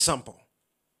Example.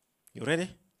 You ready?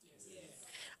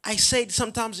 I said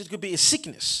sometimes it could be a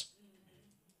sickness.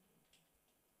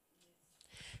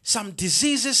 Some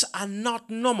diseases are not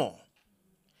normal.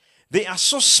 They are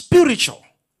so spiritual.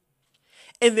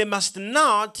 And they must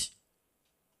not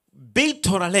be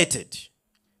tolerated.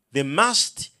 They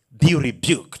must be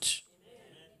rebuked.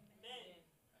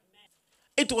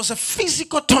 It was a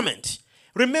physical torment.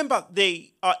 Remember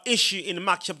the issue in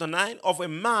Mark chapter 9 of a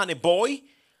man, a boy,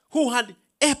 who had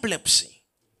epilepsy.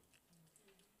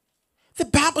 The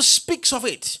Bible speaks of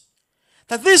it.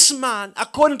 That this man,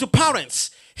 according to parents,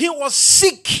 he was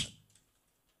sick.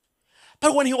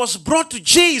 But when he was brought to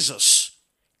Jesus,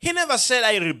 he never said,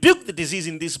 I rebuke the disease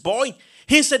in this boy.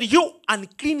 He said, you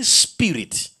unclean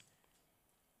spirit,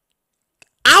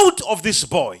 out of this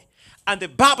boy. And the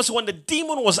Bible says when the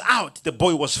demon was out, the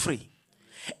boy was free.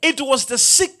 It was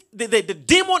the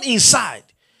demon inside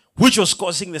which was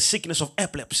causing the sickness of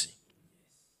epilepsy.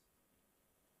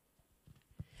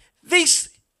 This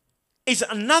is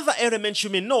another element you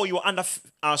may know you are under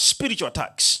spiritual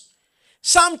attacks.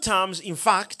 Sometimes, in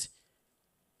fact,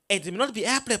 it may not be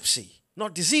epilepsy,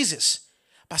 not diseases,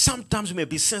 but sometimes you may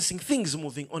be sensing things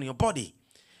moving on your body.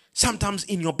 Sometimes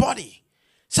in your body.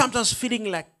 Sometimes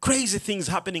feeling like crazy things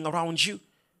happening around you.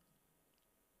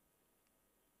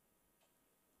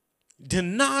 Do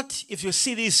not, if you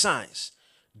see these signs,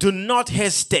 do not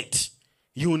hesitate.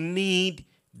 You need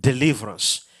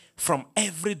deliverance from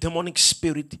every demonic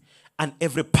spirit and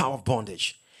every power of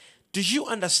bondage. Do you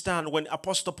understand when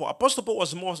Apostle Paul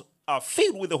was more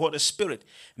filled with the Holy Spirit,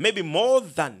 maybe more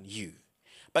than you.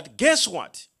 But guess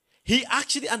what? He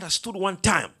actually understood one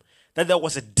time that there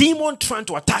was a demon trying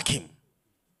to attack him.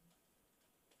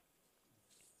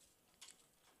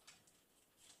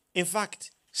 In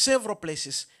fact, several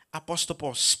places Apostle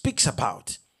Paul speaks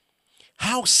about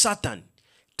how Satan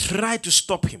tried to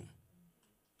stop him.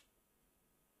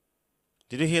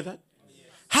 Did you hear that? Yes.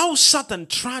 How Satan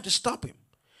tried to stop him.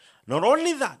 Not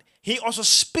only that, he also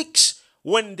speaks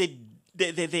when the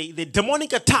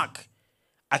demonic attack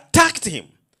attacked him.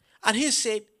 And he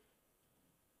said,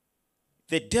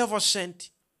 the devil sent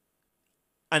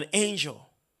an angel,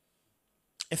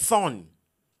 a thorn,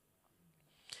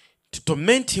 to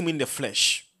torment him in the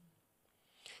flesh.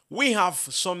 We have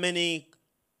so many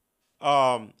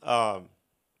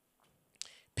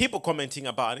people commenting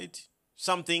about it.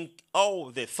 Something,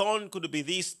 oh, the thorn could be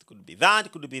this, could be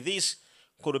that, could be this,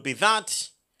 could be that,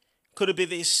 could be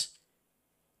this.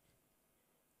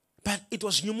 But it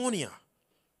was pneumonia.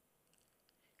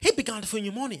 He began to feel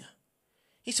pneumonia.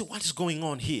 He said, what is going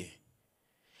on here?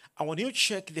 And when you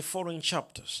check the following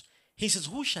chapters, he says,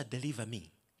 who shall deliver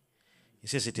me? He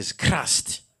says, it is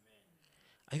Christ.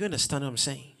 Are you understanding what I'm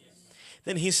saying?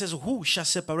 Then he says, who shall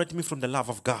separate me from the love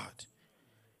of God?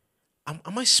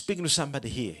 Am I speaking to somebody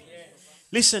here?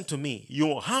 Listen to me.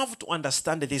 You have to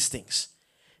understand these things.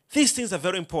 These things are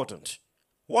very important.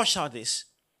 Watch out this.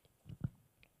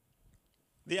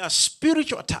 They are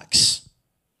spiritual attacks.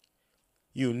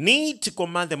 You need to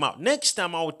command them out. Next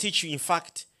time I will teach you, in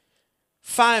fact,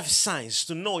 5 signs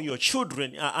to know your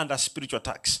children are under spiritual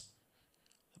attacks.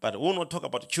 But we will not talk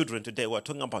about children today. We're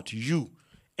talking about you,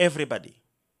 everybody.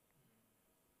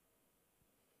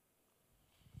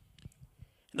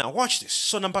 Now watch this.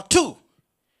 So number 2,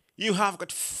 you have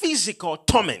got physical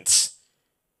torments.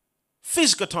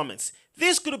 Physical torments.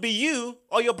 This could be you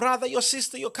or your brother, your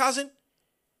sister, your cousin.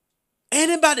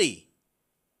 Anybody.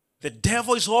 The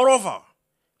devil is all over.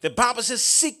 The Bible says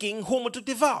seeking whom to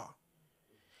devour.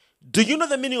 Do you know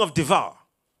the meaning of devour?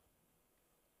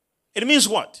 It means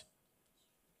what?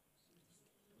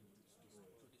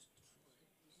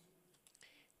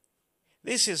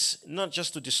 This is not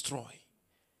just to destroy.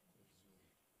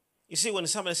 You see, when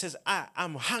somebody says,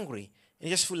 I'm hungry, and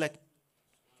you just feel like,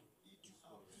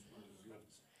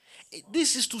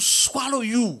 this is to swallow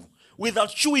you without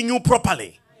chewing you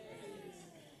properly.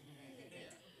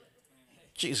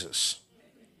 Jesus.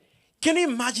 Can you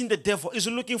imagine the devil is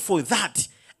looking for that?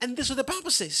 And this is what the Bible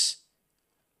says.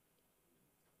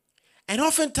 And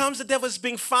oftentimes the devil is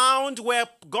being found where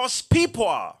God's people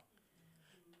are.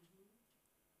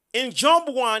 In Job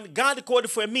 1, God called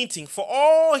for a meeting for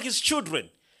all his children.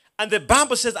 And the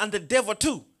Bible says, and the devil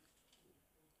too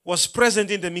was present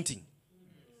in the meeting.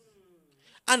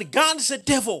 And God said,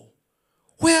 devil,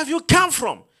 where have you come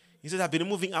from? He said, I've been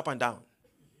moving up and down.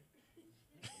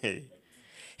 He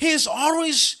is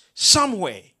always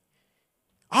somewhere.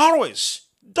 Always.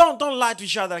 Don't lie to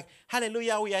each other. Like,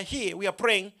 hallelujah, we are here. We are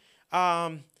praying.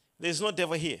 There's no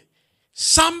devil here.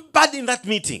 Somebody in that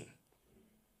meeting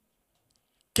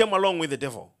came along with the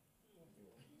devil.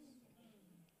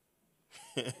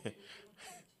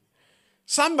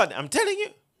 Somebody, I'm telling you.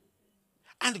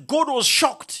 And God was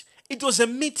shocked. It was a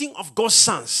meeting of God's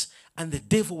sons, and the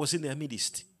devil was in their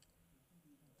midst.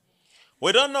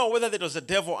 We don't know whether it was a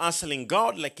devil answering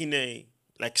God like in a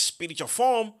spiritual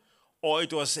form, or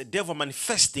it was a devil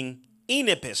manifesting in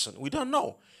a person. We don't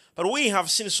know. But we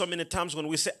have seen so many times when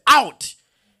we say out.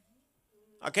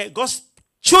 Okay, God's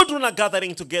children are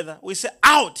gathering together. We say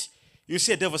out. You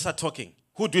see a devil start talking.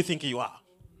 Who do you think you are?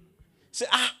 Say,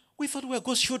 we thought we were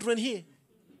God's children here.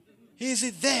 Is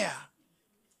it there?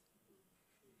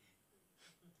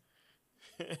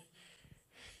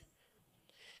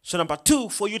 So number 2,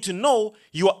 for you to know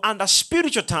you are under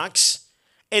spiritual attacks,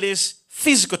 it is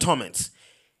physical torment.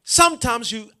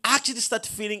 Sometimes you actually start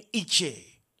feeling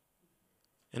itchy.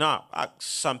 You know,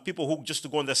 some people who just to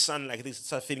go in the sun like this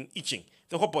start feeling itching.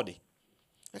 The whole body.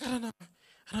 Like, I don't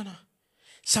know.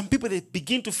 Some people, they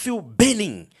begin to feel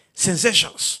burning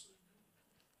sensations.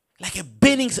 Like a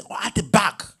burning at the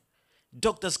back.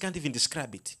 Doctors can't even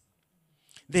describe it.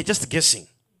 They're just guessing.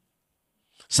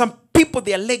 Some people,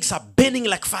 their legs are burning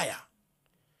like fire.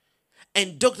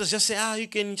 And doctors just say, you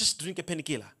can just drink a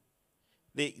painkiller.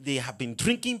 They have been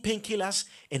drinking painkillers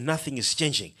and nothing is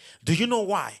changing. Do you know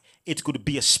why? It could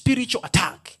be a spiritual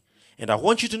attack. And I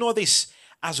want you to know this.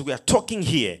 As we are talking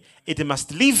here, it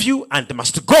must leave you and it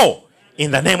must go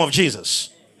in the name of Jesus.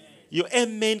 Amen. Your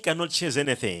amen cannot change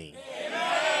anything.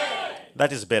 Amen.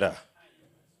 That is better.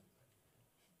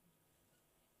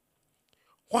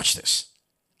 Watch this.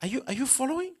 Are you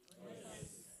following? Yes.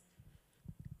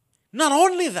 Not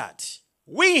only that,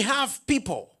 we have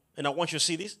people, and I want you to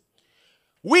see this.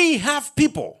 We have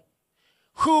people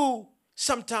who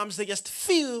sometimes they just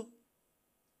feel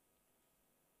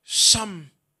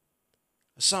some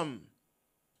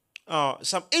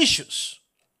issues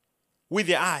with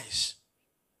their eyes.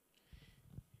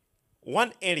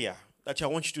 One area that I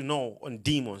want you to know on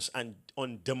demons and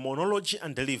on demonology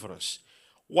and deliverance,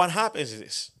 what happens is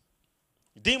this.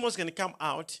 Demons can come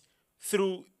out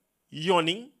through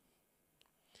yawning,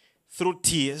 through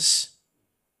tears.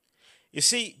 You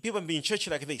see, people be in church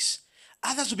like this.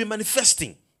 Others will be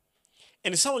manifesting.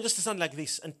 And someone just stand like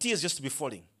this and tears just be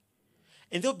falling.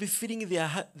 And they'll be feeling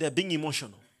they're being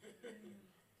emotional.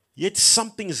 Yet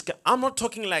something is... I'm not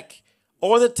talking like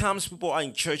all the times people are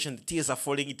in church and the tears are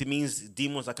falling, it means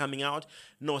demons are coming out.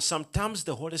 No, sometimes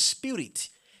the Holy Spirit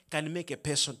can make a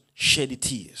person shed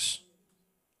tears.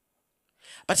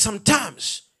 But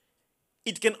sometimes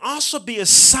it can also be a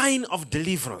sign of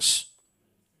deliverance.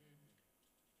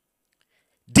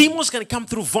 Demons can come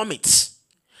through vomits.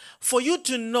 For you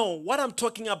to know what I'm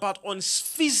talking about on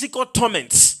physical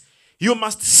torments, you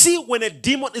must see when a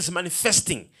demon is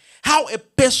manifesting, how a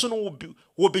person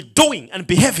will be doing and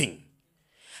behaving.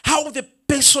 How the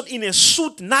person in a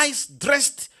suit, nice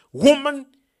dressed woman,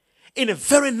 in a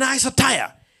very nice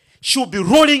attire, should be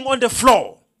rolling on the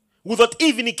floor without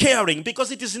even caring,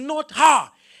 because it is not her.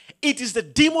 It is the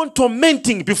demon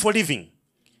tormenting before leaving.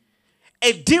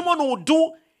 A demon will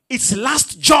do its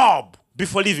last job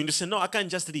before leaving. You say, no, I can't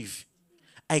just leave.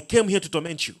 I came here to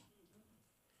torment you.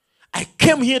 I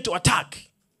came here to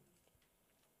attack.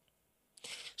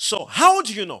 So how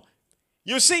do you know?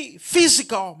 You see,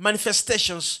 physical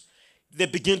manifestations, they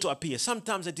begin to appear.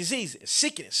 Sometimes a disease, a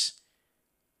sickness.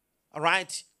 All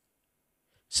right?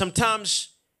 Sometimes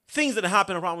things that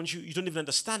happen around you, you don't even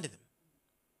understand them.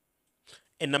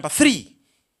 And number 3,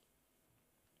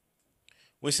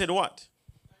 we said what?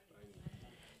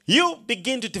 You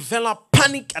begin to develop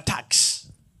panic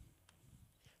attacks.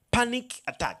 Panic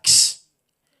attacks.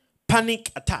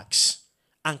 Panic attacks.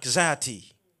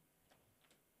 Anxiety.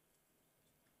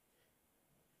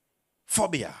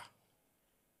 Phobia.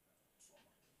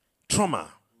 Trauma.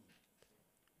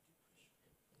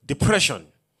 Depression.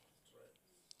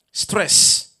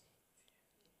 Stress.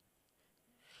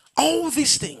 All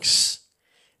these things,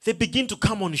 they begin to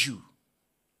come on you.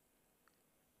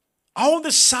 All of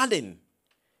a sudden,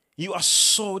 you are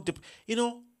so...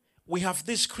 we have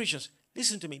these Christians.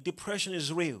 Listen to me. Depression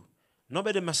is real.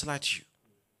 Nobody must lie to you.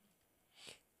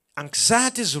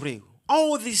 Anxiety is real.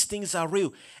 All these things are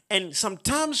real. And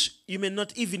sometimes you may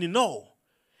not even know.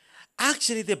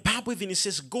 Actually, the Bible even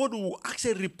says God will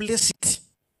actually replace it.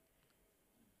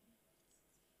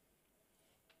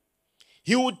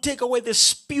 He will take away the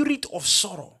spirit of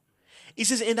sorrow. He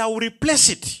says, and I will replace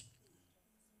it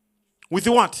with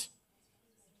what?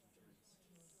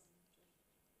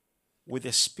 With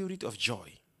the spirit of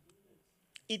joy.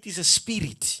 It is a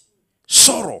spirit.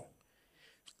 Sorrow.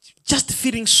 Just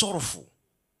feeling sorrowful.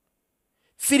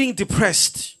 Feeling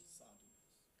depressed.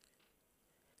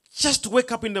 Just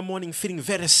wake up in the morning feeling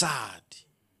very sad.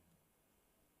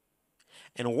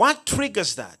 And what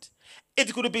triggers that?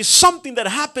 It could be something that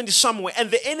happened somewhere and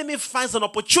the enemy finds an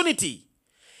opportunity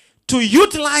to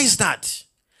utilize that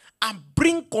and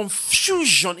bring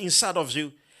confusion inside of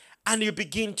you, and you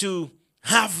begin to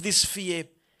have this fear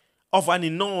of an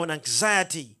unknown,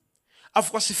 anxiety.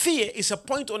 Of course, fear is a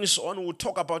point on its own. We'll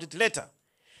talk about it later.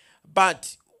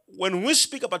 But when we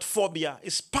speak about phobia,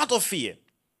 it's part of fear.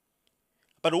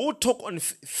 But we'll talk on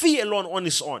fear alone on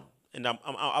its own. And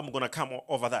I'm going to come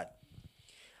over that.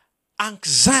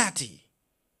 Anxiety.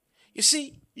 You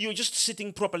see, you're just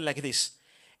sitting properly like this.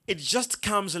 It just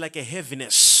comes like a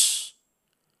heaviness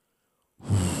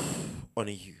on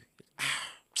you.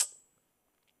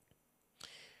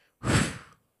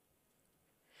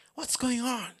 What's going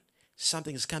on?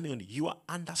 Something is coming on you. You are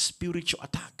under spiritual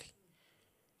attack.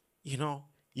 You know,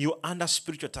 you're under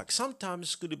spiritual attack.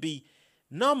 Sometimes it could be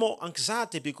normal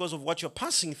anxiety because of what you're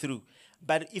passing through.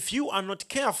 But if you are not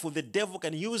careful, the devil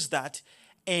can use that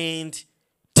and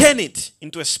turn it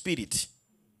into a spirit.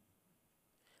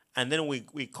 And then we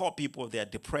call people, they are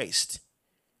depressed.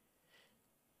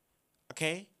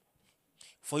 Okay?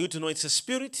 For you to know it's a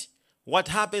spirit, what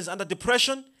happens under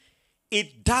depression?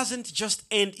 It doesn't just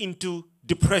end into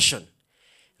depression.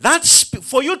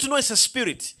 For you to know it's a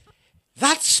spirit,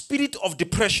 that spirit of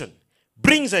depression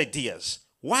brings ideas.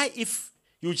 Why if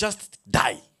you just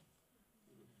die?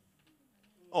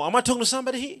 Oh, am I talking to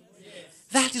somebody here? Yes.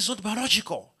 That is not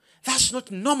biological. That's not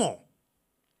normal.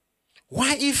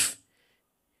 Why if,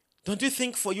 don't you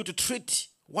think for you to treat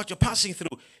what you're passing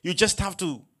through, you just have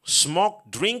to smoke,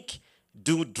 drink,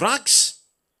 do drugs?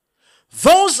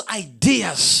 Those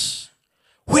ideas,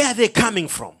 where are they coming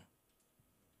from?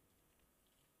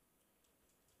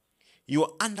 You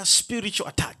are under spiritual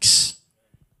attacks.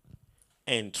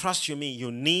 And trust you me, you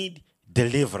need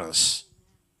deliverance.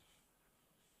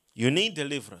 You need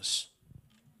deliverance.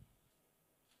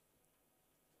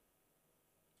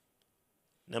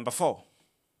 Number 4.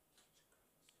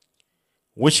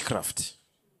 Witchcraft.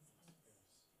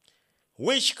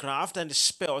 Witchcraft and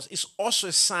spells is also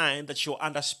a sign that you're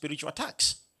under spiritual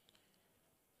attacks.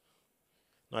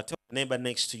 Now tell the neighbor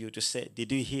next to you to say,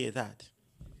 did you hear that?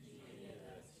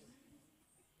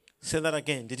 Say that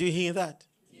again. Did you hear that?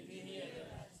 Did you hear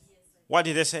that? What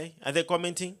did they say? Are they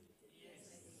commenting? Yes.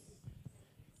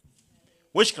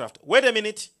 Witchcraft. Wait a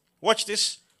minute. Watch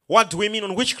this. What do we mean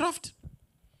on witchcraft?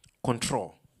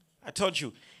 Control. I told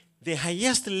you, the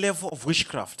highest level of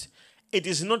witchcraft, it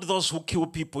is not those who kill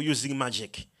people using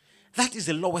magic. That is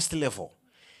the lowest level.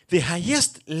 The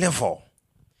highest level,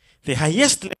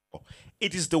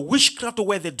 it is the witchcraft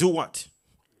where they do what?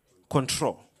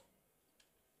 Control.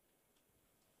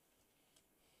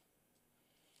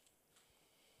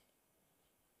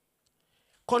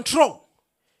 Control.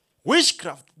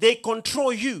 Witchcraft, they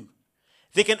control you.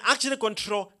 They can actually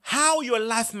control how your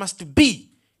life must be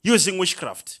using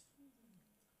witchcraft.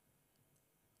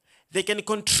 They can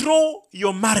control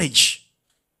your marriage.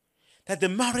 That the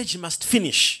marriage must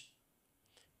finish.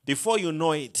 Before you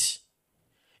know it,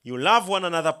 you love one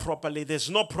another properly. There's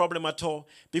no problem at all.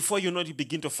 Before you know it, you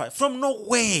begin to fight. From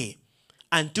nowhere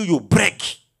until you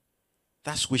break.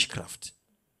 That's witchcraft.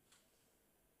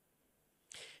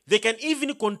 They can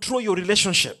even control your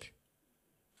relationship.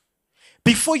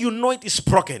 Before you know it, it's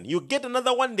broken. You get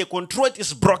another one, they control it,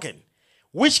 it's broken.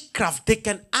 Witchcraft, they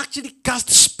can actually cast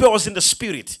spells in the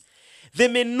spirit. They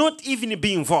may not even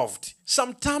be involved.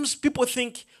 Sometimes people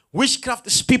think witchcraft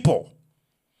is people.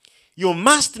 You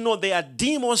must know there are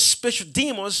demons, special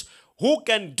demons, who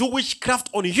can do witchcraft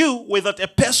on you without a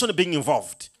person being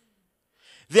involved.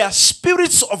 There are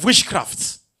spirits of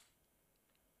witchcraft.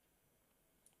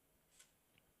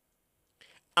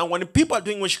 And when people are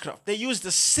doing witchcraft, they use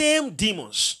the same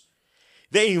demons.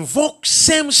 They invoke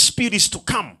same spirits to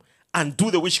come and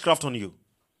do the witchcraft on you.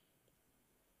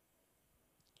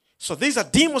 So these are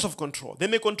demons of control. They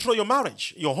may control your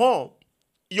marriage, your home,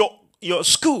 your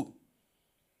school.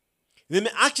 They may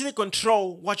actually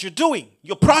control what you're doing,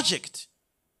 your project.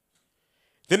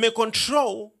 They may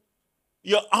control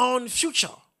your own future.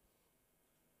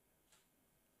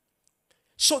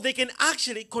 So they can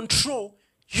actually control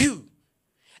you.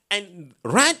 And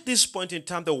right at this point in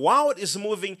time, the world is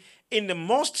moving in the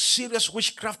most serious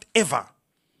witchcraft ever.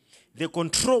 They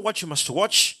control what you must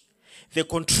watch. They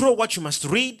control what you must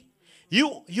read.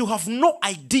 You have no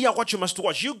idea what you must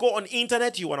watch. You go on the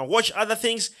internet, you want to watch other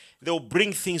things, they'll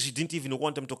bring things you didn't even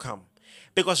want them to come.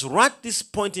 Because right at this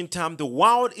point in time, the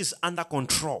world is under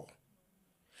control.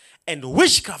 And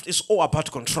witchcraft is all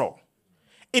about control.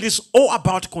 It is all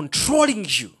about controlling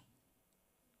you.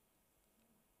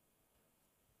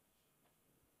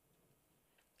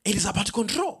 It is about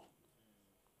control.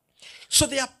 So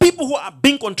there are people who are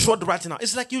being controlled right now.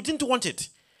 It's like you didn't want it,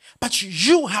 but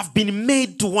you have been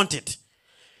made to want it.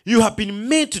 You have been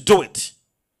made to do it.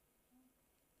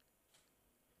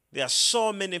 There are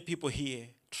so many people here,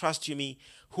 trust you me,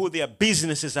 who their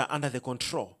businesses are under the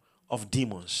control of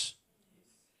demons.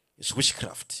 It's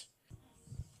witchcraft.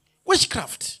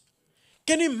 Witchcraft.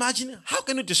 Can you imagine? How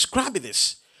can you describe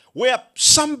this? Where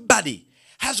somebody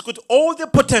has got all the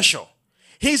potential.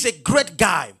 He's a great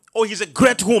guy or he's a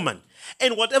great woman.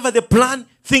 And whatever they plan,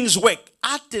 things work.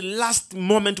 At the last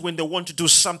moment when they want to do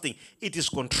something, it is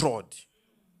controlled.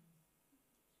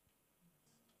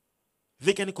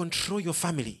 They can control your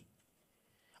family.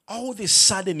 All of a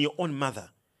sudden, your own mother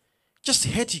just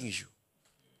hating you.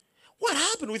 What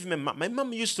happened with my mom? My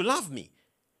mom used to love me.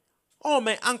 Oh,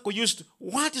 my uncle used to.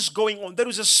 What is going on? There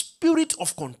is a spirit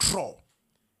of control.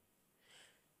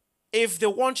 If they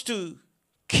want to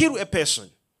kill a person,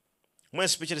 more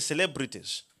especially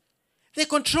celebrities, they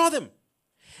control them.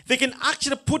 They can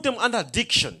actually put them under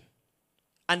addiction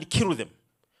and kill them.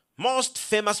 Most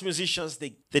famous musicians, they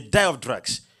die of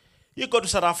drugs. You go to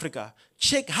South Africa,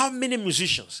 check how many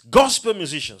musicians, gospel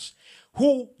musicians,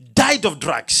 who died of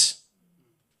drugs.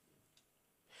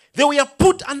 They were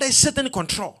put under a certain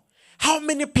control. How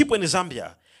many people in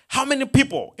Zambia, how many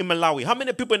people in Malawi, how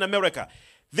many people in America,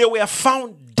 they were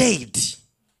found dead.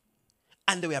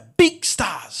 And they were big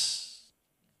stars.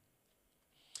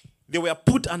 They were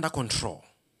put under control.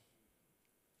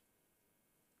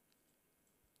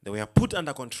 They were put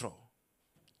under control.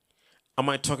 Am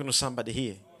I talking to somebody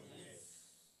here?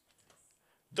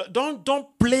 Don't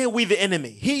play with the enemy.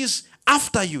 He is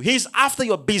after you. He is after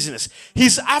your business.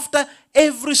 He's after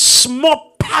every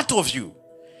small part of you.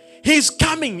 He's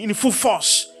coming in full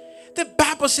force. The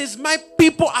Bible says, my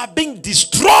people are being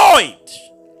destroyed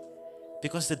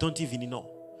because they don't even know.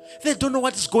 They don't know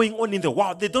what is going on in the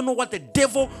world. They don't know what the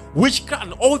devil, witchcraft,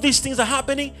 and all these things are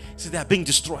happening. So they are being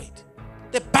destroyed.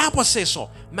 The Bible says so.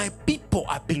 My people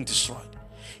are being destroyed.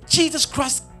 Jesus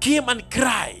Christ came and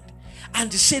cried. And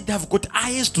he said they have got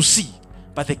eyes to see,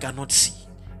 but they cannot see.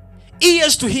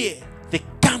 Ears to hear, they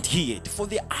can't hear it, for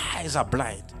their eyes are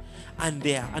blind and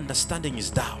their understanding is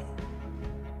down.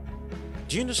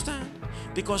 Do you understand?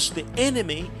 Because the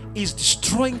enemy is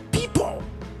destroying people.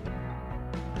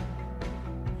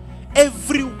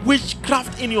 Every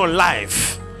witchcraft in your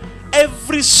life,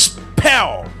 every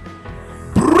spell,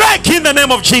 break in the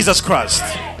name of Jesus Christ.